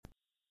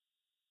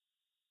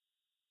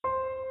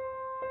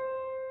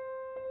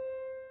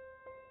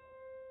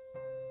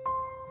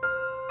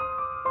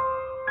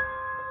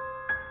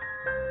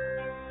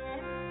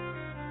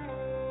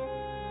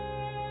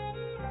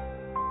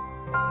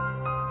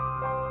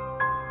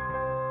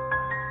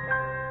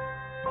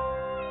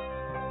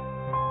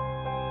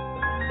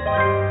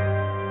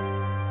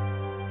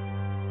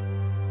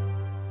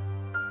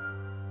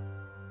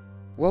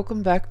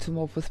Welcome back to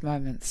Morpeth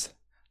Moments.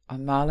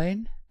 I'm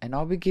Marlene, and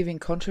I'll be giving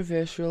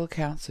controversial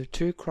accounts of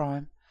true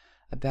crime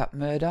about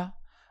murder,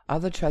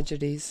 other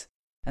tragedies,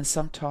 and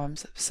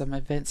sometimes some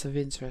events of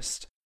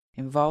interest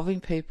involving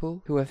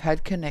people who have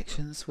had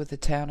connections with the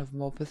town of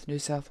Morpeth, New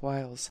South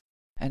Wales,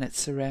 and its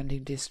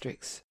surrounding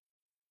districts.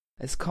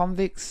 As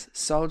convicts,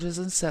 soldiers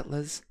and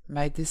settlers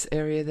made this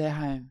area their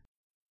home,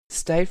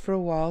 stayed for a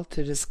while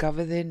to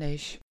discover their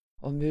niche,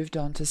 or moved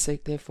on to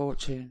seek their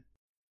fortune.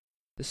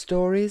 The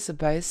stories are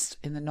based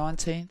in the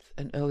 19th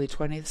and early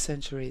 20th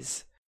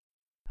centuries.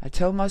 I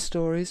tell my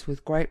stories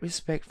with great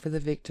respect for the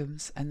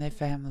victims and their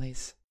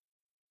families.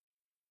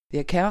 The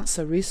accounts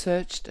are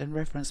researched and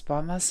referenced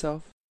by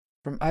myself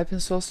from open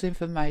source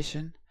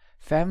information,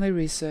 family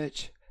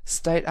research,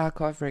 state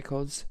archive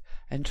records,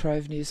 and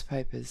Trove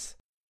newspapers.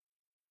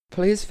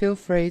 Please feel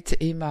free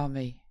to email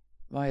me.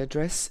 My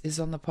address is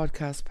on the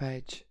podcast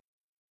page.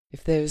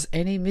 If there is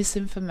any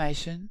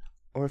misinformation,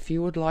 or if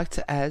you would like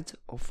to add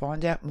or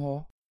find out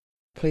more,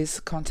 please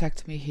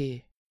contact me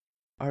here.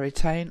 I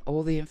retain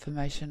all the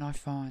information I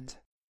find.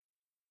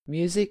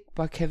 Music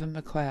by Kevin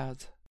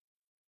MacLeod.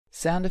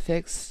 Sound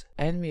effects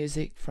and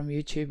music from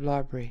YouTube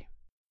Library.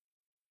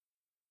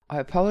 I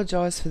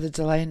apologise for the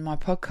delay in my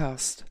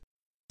podcast.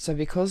 So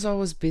because I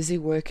was busy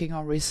working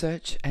on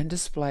research and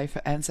display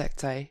for Anzac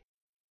Day,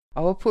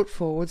 I will put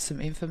forward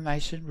some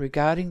information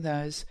regarding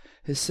those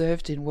who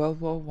served in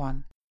World War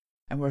I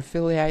and were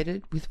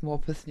affiliated with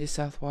Morpeth, New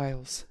South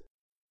Wales.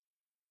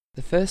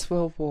 The First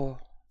World War,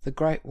 the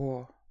Great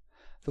War,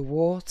 the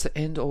war to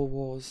end all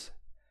wars,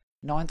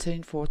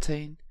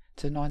 1914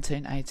 to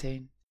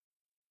 1918.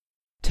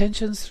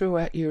 Tensions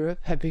throughout Europe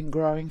had been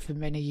growing for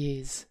many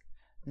years.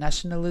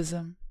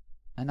 Nationalism,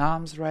 an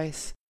arms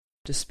race,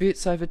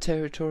 disputes over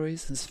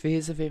territories and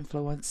spheres of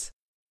influence,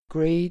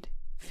 greed,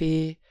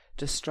 fear,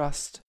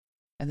 distrust,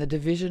 and the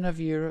division of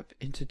Europe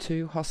into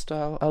two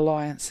hostile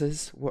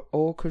alliances were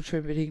all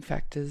contributing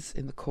factors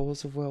in the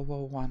cause of World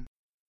War I.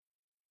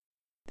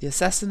 The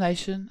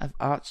assassination of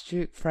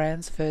Archduke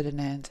Franz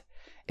Ferdinand,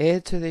 heir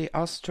to the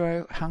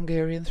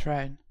Austro-Hungarian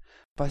throne,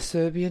 by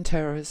Serbian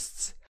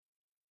terrorists,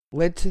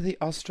 led to the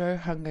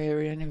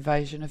Austro-Hungarian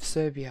invasion of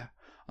Serbia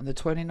on the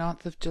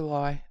 29th of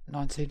July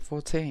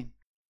 1914.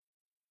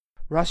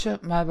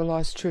 Russia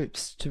mobilized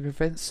troops to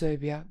prevent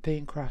Serbia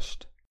being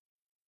crushed.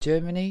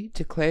 Germany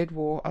declared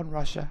war on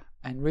Russia,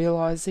 and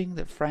realizing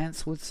that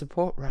France would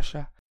support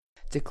Russia,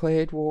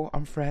 declared war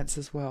on France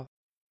as well.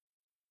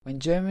 When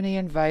Germany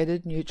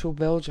invaded neutral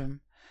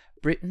Belgium,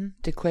 Britain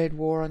declared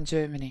war on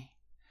Germany.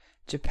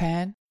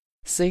 Japan,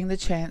 seeing the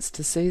chance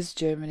to seize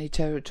German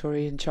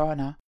territory in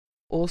China,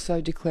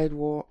 also declared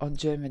war on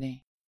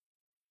Germany.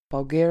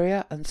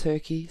 Bulgaria and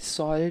Turkey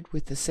sided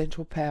with the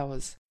Central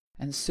Powers,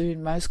 and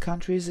soon most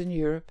countries in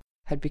Europe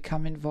had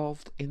become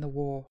involved in the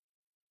war.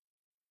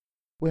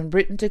 When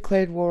Britain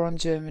declared war on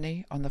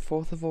Germany on the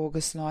 4th of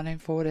August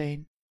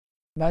 1914,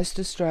 most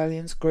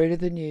Australians greeted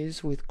the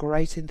news with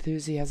great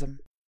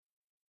enthusiasm.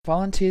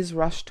 Volunteers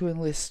rushed to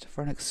enlist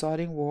for an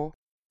exciting war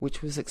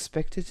which was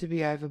expected to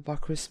be over by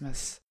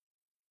Christmas.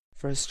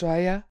 For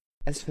Australia,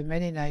 as for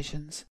many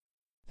nations,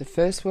 the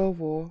First World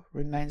War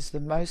remains the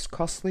most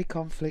costly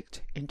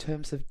conflict in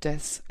terms of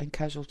deaths and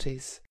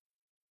casualties.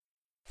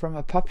 From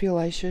a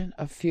population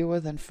of fewer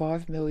than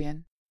 5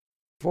 million,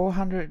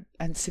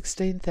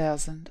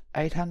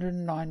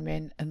 416,809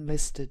 men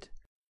enlisted,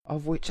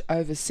 of which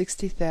over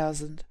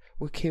 60,000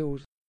 were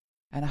killed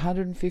and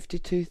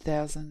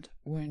 152,000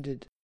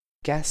 wounded,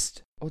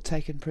 gassed or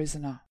taken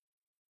prisoner.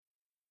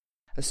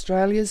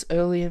 Australia's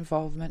early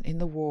involvement in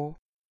the war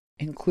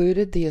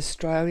included the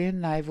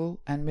Australian Naval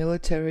and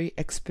Military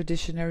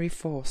Expeditionary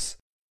Force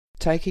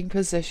taking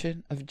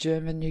possession of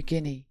German New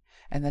Guinea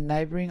and the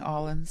neighbouring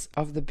islands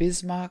of the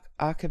Bismarck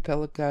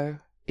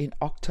Archipelago in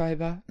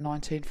October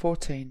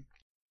 1914.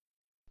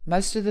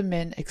 Most of the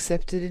men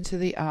accepted into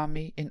the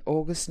army in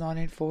August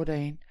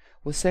 1914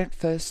 were sent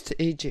first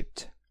to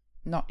Egypt,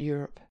 not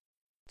Europe,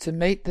 to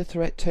meet the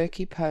threat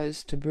Turkey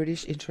posed to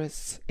British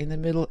interests in the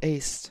Middle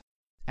East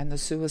and the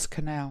Suez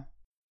Canal.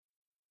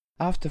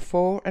 After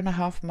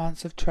 4.5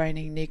 months of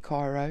training near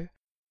Cairo,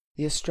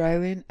 the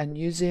Australian and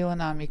New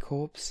Zealand Army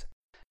Corps,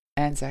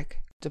 ANZAC,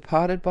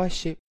 departed by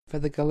ship for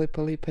the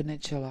Gallipoli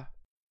Peninsula.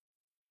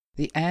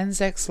 The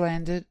Anzacs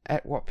landed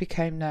at what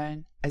became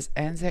known as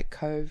Anzac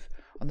Cove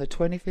on the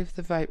 25th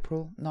of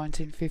April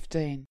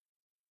 1915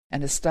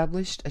 and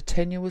established a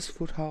tenuous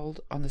foothold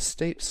on the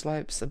steep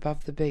slopes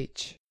above the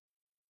beach.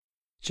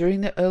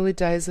 During the early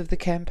days of the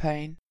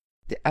campaign,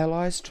 the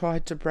Allies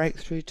tried to break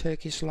through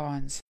Turkish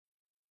lines,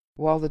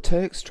 while the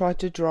Turks tried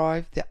to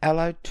drive the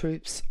Allied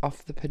troops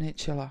off the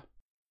peninsula.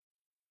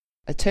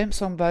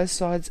 Attempts on both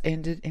sides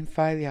ended in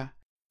failure,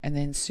 and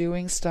the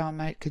ensuing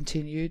stalemate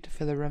continued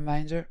for the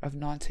remainder of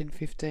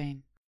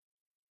 1915.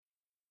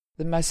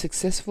 The most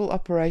successful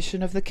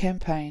operation of the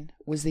campaign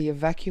was the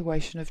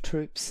evacuation of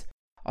troops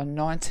on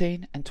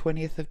 19 and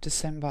 20th of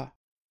December,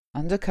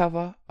 under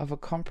cover of a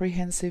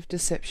comprehensive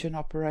deception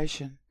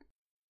operation.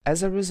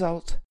 As a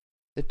result,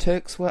 the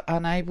Turks were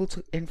unable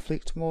to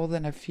inflict more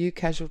than a few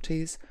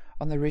casualties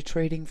on the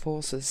retreating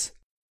forces.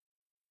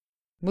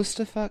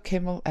 Mustafa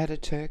Kemal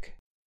Ataturk,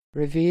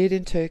 revered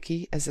in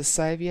Turkey as the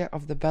saviour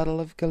of the Battle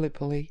of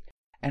Gallipoli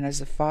and as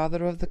the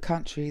father of the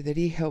country that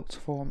he helped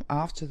form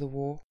after the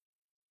war,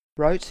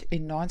 wrote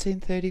in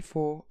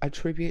 1934 a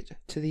tribute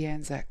to the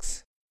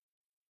Anzacs.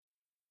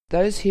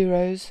 Those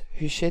heroes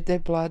who shed their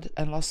blood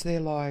and lost their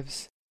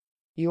lives,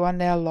 you are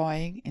now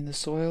lying in the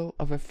soil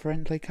of a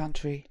friendly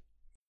country.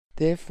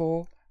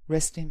 Therefore,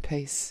 rest in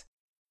peace.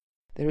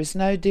 There is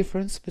no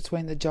difference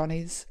between the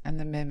Johnnies and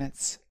the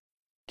Mehmets.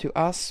 To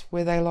us,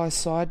 where they lie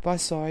side by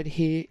side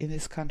here in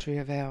this country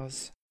of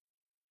ours.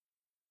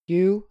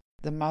 You,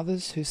 the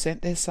mothers who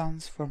sent their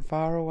sons from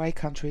far-away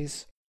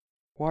countries,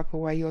 wipe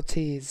away your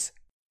tears.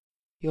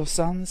 Your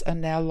sons are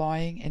now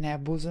lying in our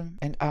bosom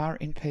and are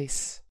in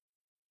peace.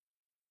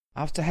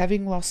 After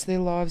having lost their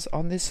lives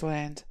on this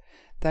land,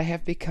 they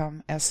have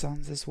become our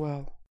sons as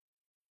well.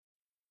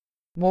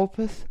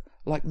 Morpeth,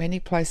 like many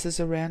places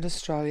around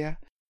Australia,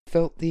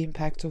 felt the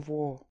impact of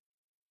war.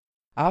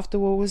 After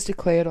war was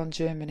declared on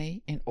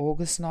Germany in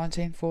August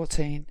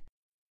 1914,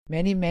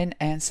 many men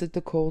answered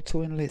the call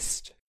to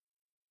enlist.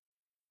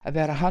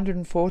 About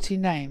 140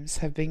 names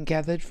have been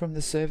gathered from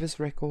the service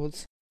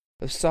records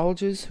of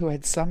soldiers who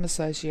had some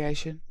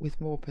association with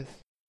Morpeth,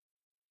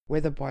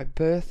 whether by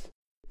birth,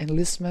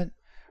 enlistment,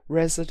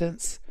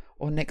 residence,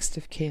 or next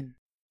of kin.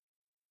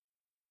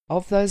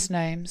 Of those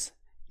names,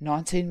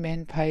 19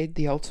 men paid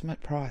the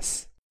ultimate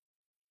price.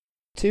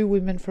 2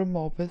 women from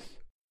Morpeth,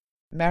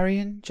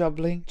 Marion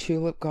Jobling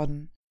Tulip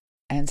Godden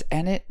and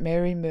Annette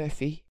Mary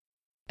Murphy,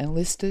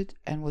 enlisted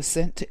and were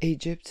sent to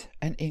Egypt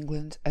and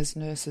England as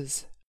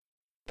nurses.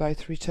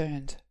 Both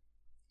returned.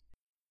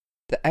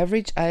 The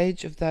average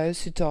age of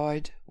those who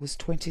died was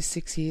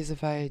 26 years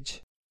of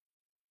age,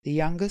 the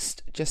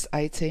youngest just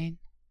 18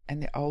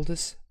 and the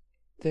oldest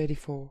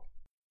 34.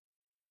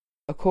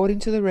 According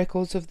to the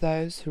records of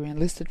those who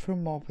enlisted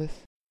from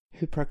Morpeth,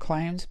 who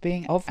proclaimed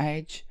being of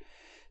age,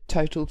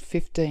 totalled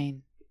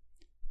 15.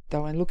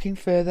 Though in looking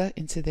further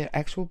into their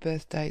actual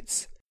birth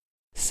dates,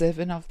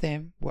 7 of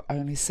them were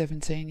only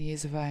 17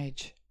 years of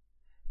age.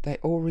 They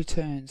all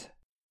returned.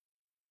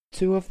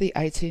 2 of the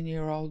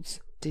 18-year-olds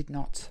did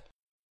not.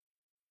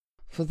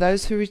 For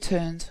those who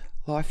returned,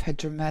 life had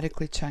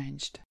dramatically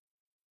changed.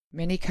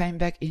 Many came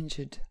back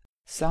injured,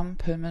 some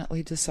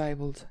permanently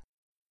disabled,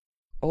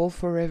 all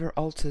forever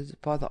altered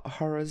by the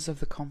horrors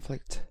of the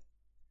conflict.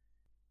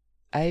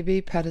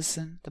 A.B.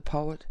 Patterson, the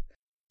poet,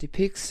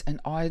 depicts an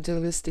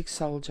idealistic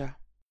soldier.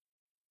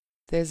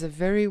 There's a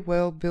very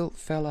well-built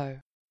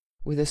fellow,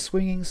 with a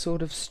swinging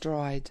sort of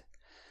stride,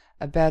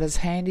 about as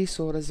handy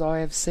sort as I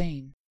have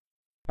seen,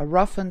 a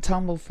rough and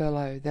tumble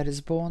fellow that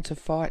is born to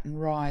fight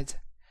and ride,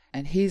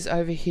 and he's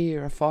over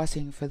here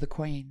a-fighting for the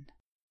Queen.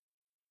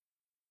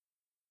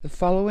 The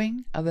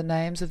following are the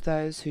names of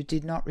those who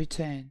did not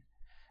return,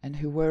 and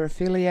who were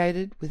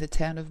affiliated with the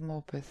town of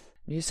Morpeth,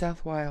 New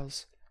South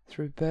Wales,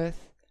 through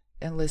birth,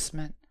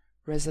 enlistment,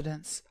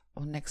 residence,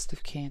 or next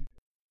of kin.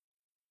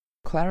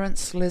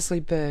 Clarence Leslie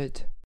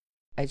Bird,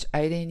 aged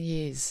 18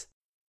 years,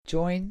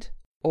 joined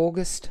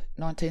August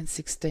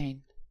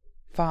 1916,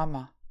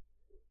 farmer,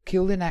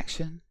 killed in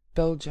action,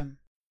 Belgium,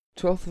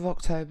 12th of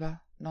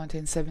October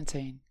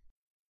 1917.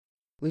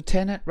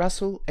 Lieutenant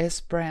Russell S.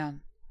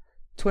 Brown,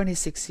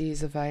 26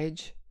 years of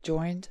age,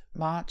 joined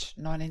March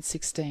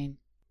 1916,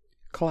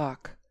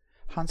 Clark,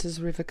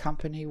 Hunters River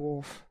Company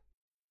Wharf,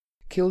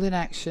 killed in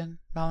action,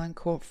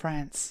 Malancourt,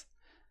 France,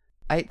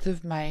 8th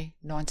of May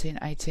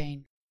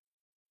 1918.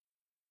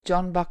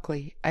 John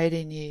Buckley,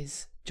 18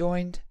 years,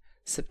 joined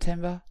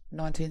September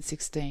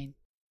 1916,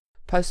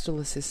 postal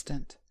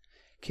assistant,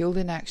 killed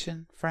in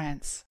action,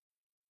 France,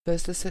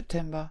 1st of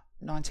September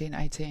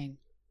 1918.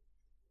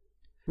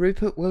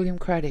 Rupert William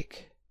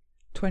Craddock,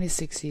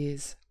 26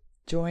 years,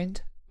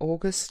 joined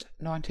August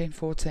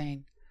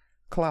 1914,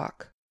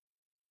 Clark,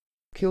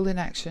 killed in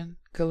action,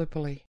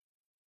 Gallipoli,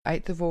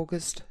 8th of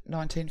August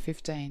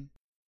 1915.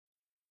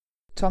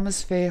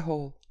 Thomas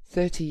Fairhall,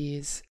 30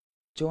 years,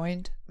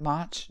 joined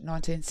March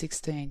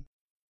 1916,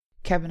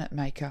 cabinet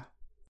maker,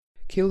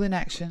 killed in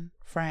action,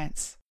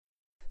 France,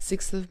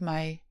 6th of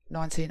May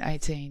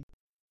 1918.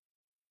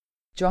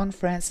 John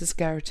Francis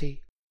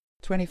Garrity,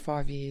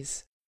 25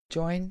 years,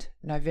 joined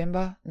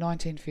November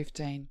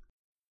 1915,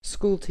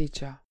 school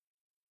teacher,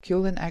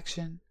 killed in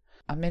action,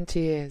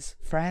 Armentières,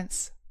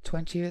 France,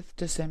 20th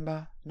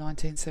December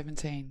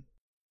 1917.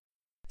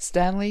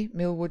 Stanley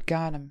Millwood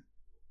Garnham,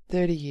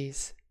 30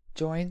 years,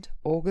 joined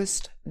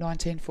August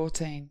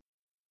 1914,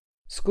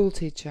 school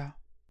teacher,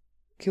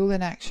 killed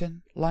in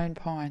action, Lone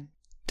Pine,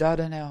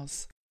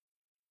 Dardanelles,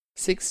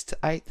 6th to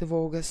 8th of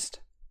August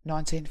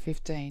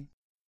 1915.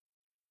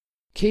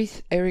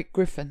 Keith Eric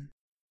Griffin,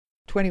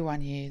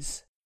 21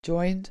 years,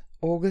 joined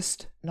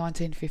August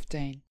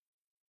 1915,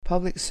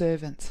 public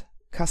servant,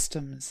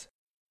 customs,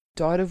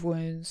 died of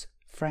wounds,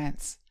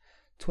 France,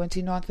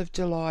 29th of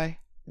July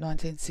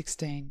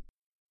 1916.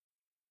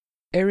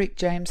 Eric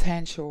James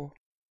Hanshaw,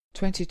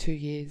 22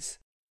 years,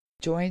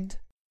 joined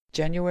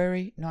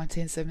January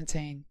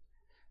 1917,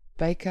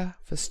 baker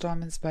for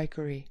Steinman's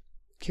Bakery,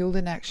 Killed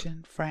in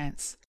action,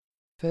 France,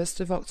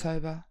 1st of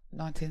October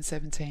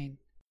 1917.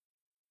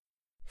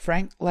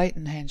 Frank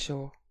Leighton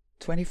Henshaw,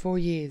 24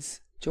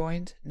 years,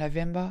 joined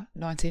November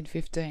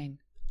 1915,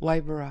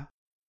 labourer.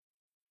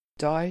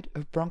 Died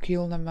of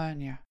bronchial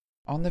pneumonia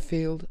on the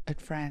field at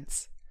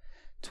France,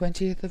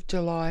 20th of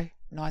July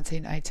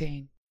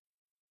 1918.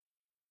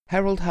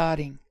 Harold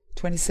Harding,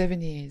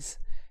 27 years,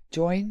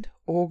 joined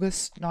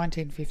August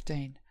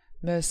 1915,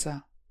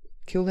 Mercer,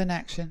 killed in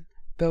action,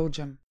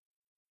 Belgium,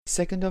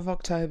 2nd of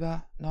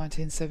October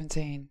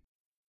 1917.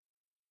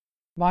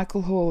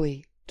 Michael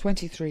Hawley,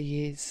 23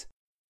 years,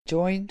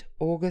 joined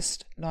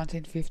August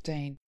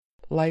 1915,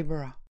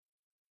 labourer,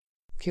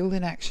 killed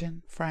in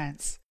action,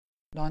 France,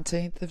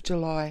 19th of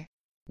July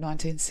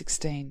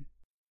 1916.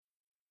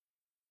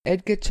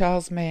 Edgar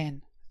Charles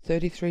Mann,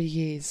 33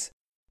 years,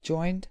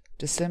 joined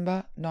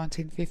December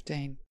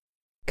 1915,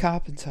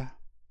 carpenter,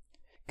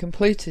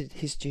 completed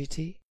his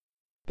duty,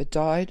 but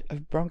died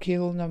of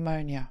bronchial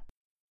pneumonia,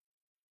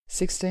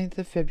 16th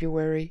of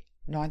February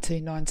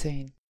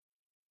 1919.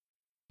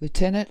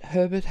 Lieutenant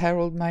Herbert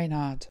Harold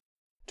Maynard,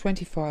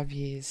 25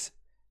 years,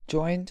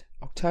 joined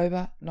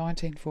October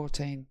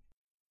 1914,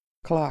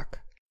 clerk,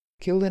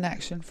 killed in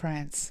action,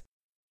 France,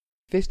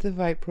 5th of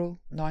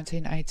April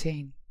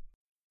 1918.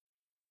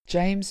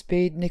 James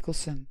Beard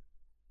Nicholson,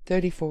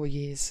 34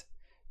 years,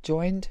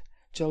 joined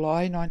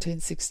July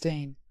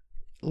 1916,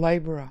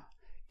 labourer,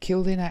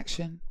 killed in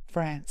action,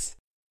 France,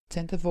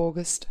 10th of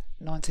August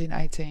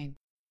 1918.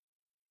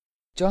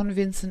 John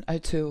Vincent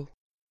O'Toole,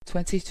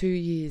 22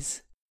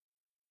 years,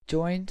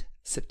 joined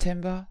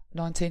September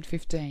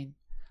 1915,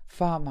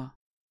 farmer,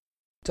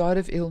 died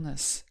of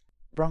illness,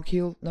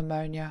 bronchial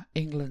pneumonia,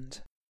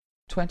 England,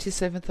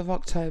 27th of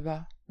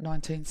October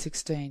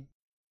 1916.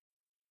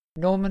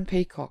 Norman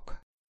Peacock,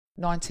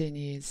 19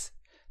 years,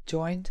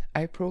 joined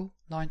April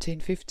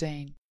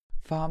 1915,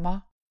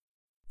 farmer,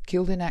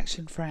 killed in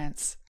action,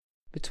 France,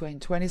 between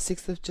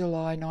 26th of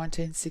July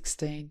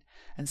 1916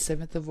 and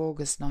 7th of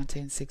August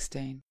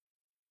 1916.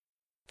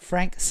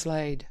 Frank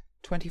Slade,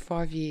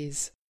 25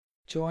 years,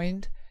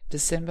 joined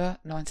December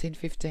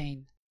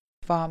 1915,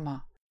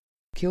 farmer,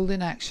 killed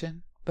in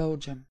action,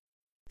 Belgium,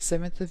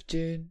 7th of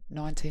June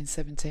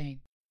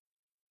 1917.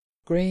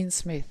 Green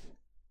Smith,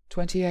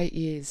 28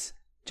 years,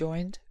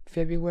 joined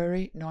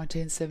February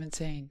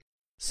 1917,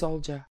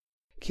 soldier,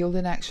 killed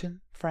in action,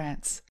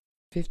 France,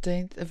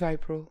 15th of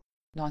April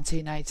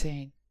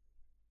 1918.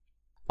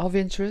 Of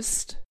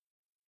interest,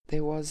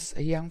 there was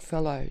a young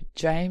fellow,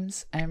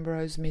 James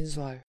Ambrose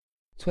Minslow,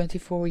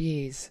 24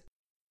 years,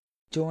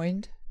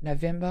 joined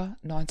November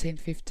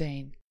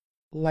 1915,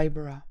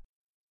 labourer,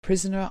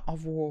 prisoner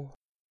of war,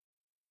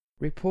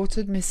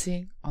 reported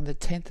missing on the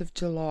 10th of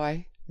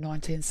July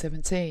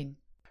 1917,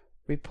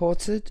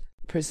 reported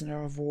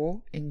prisoner of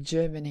war in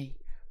Germany,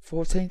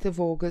 14th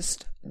of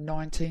August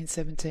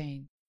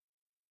 1917,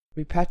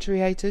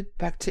 repatriated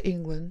back to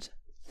England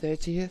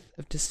 30th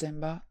of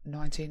December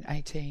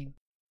 1918,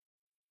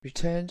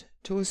 returned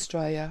to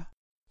Australia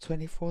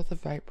 24th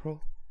of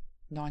April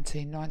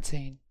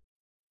 1919.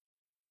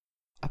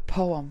 A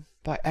poem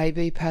by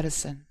A.B.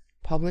 Patterson,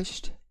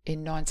 published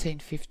in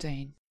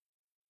 1915.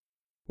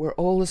 We're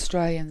all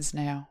Australians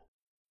now.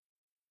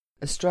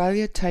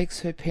 Australia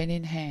takes her pen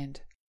in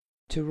hand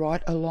to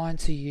write a line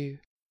to you,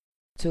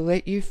 to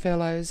let you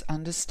fellows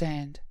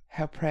understand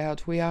how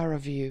proud we are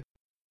of you.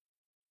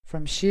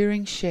 From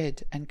shearing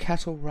shed and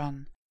cattle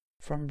run,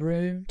 from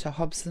Broome to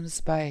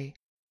Hobson's Bay,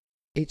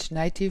 each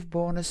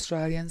native-born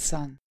Australian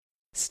son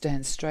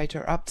stands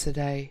straighter up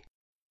today.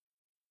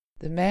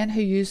 The man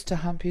who used to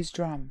hump his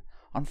drum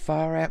on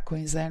far-out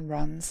Queensland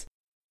runs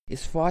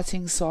is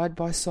fighting side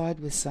by side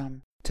with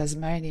some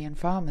Tasmanian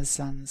farmers'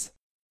 sons.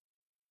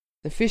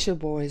 The fisher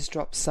boys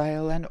drop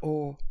sail and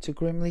oar to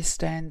grimly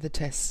stand the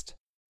test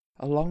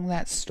along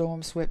that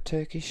storm-swept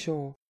Turkish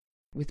shore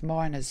with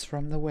miners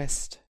from the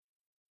west.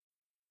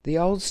 The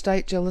old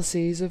state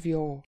jealousies of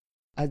yore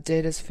are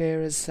dead as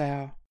fair as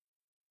sow.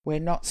 We're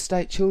not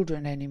state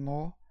children any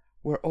more,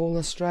 we're all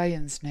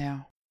Australians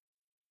now.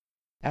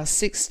 Our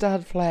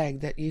six-starred flag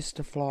that used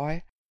to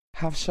fly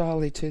half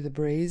shyly to the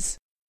breeze,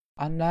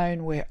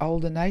 unknown where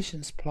older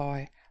nations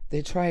ply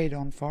their trade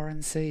on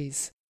foreign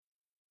seas,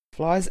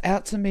 flies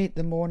out to meet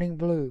the morning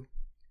blue,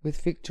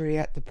 with victory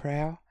at the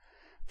prow,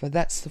 for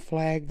that's the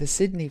flag the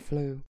Sydney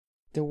flew,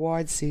 the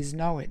wide seas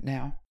know it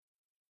now.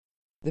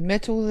 The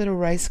metal that a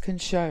race can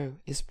show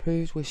is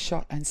proved with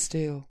shot and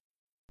steel,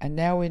 and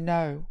now we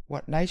know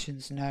what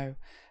nations know,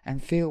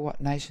 and feel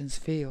what nations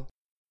feel.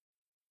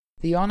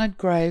 The honoured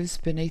graves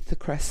beneath the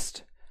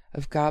crest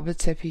of Garba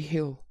Tepe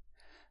Hill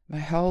may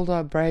hold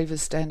our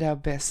bravest and our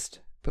best,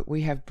 but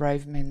we have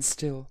brave men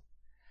still.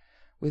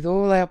 With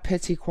all our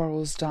petty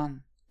quarrels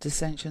done,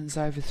 dissensions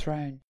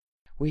overthrown,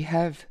 we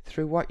have,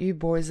 through what you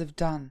boys have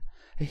done,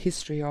 a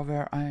history of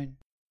our own.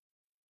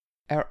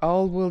 Our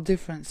old world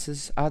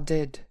differences are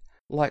dead,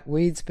 like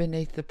weeds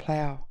beneath the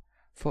plough,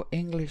 for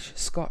English,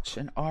 Scotch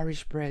and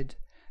Irish bred,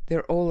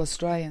 they're all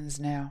Australians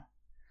now.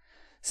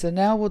 So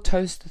now we'll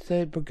toast the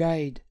 3rd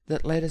Brigade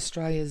that led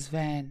Australia's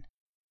van,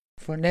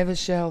 for never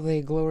shall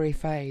their glory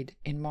fade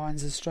in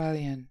minds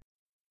Australian.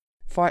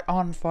 Fight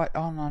on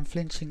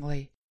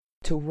unflinchingly,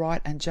 till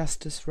right and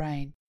justice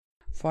reign.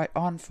 Fight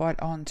on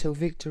till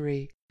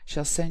victory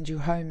shall send you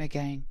home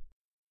again.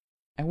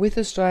 And with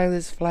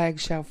Australia's flag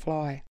shall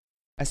fly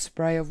a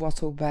spray of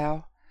wattle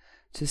bough,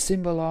 to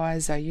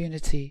symbolise our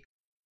unity,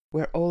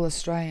 we're all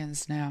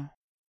Australians now.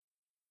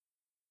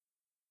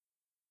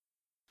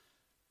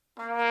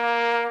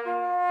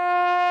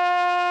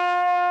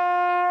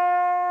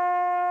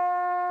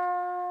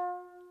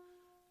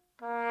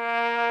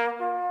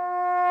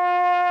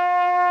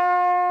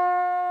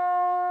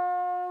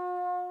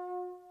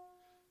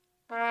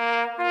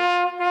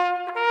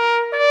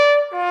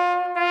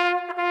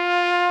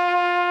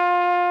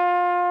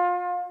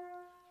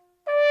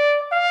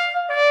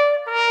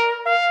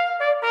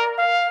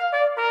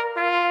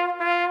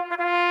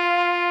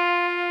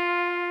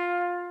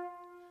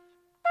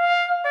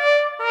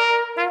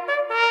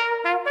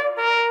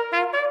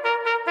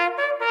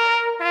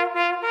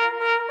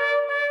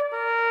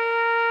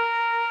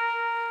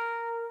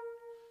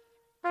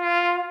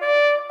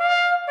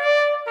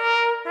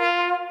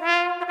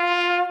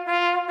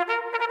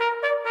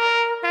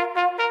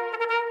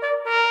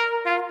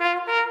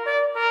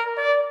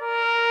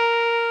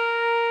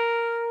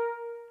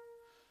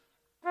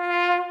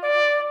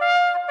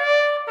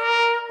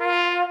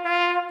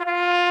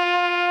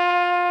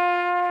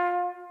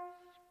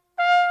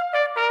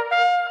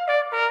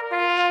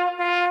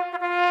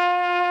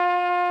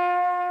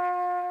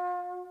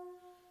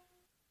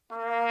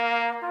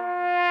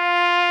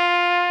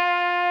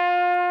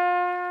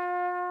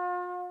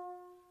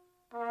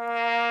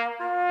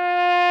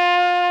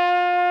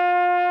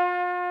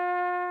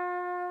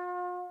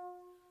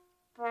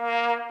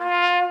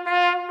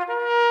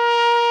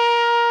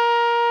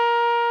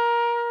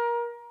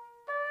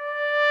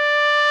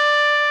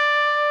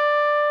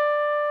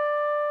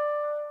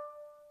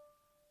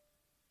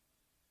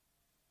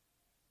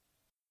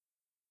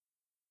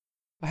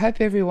 I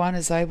hope everyone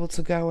is able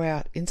to go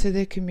out into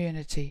their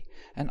community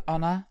and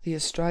honour the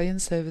Australian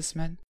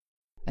servicemen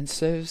and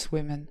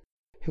servicewomen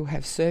who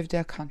have served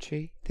our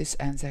country this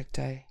Anzac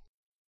Day.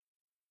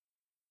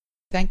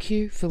 Thank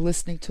you for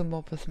listening to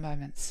Morpeth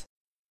Moments.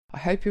 I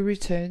hope you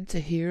return to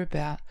hear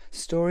about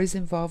stories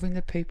involving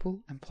the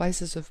people and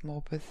places of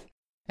Morpeth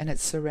and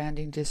its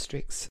surrounding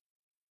districts.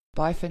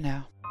 Bye for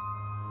now.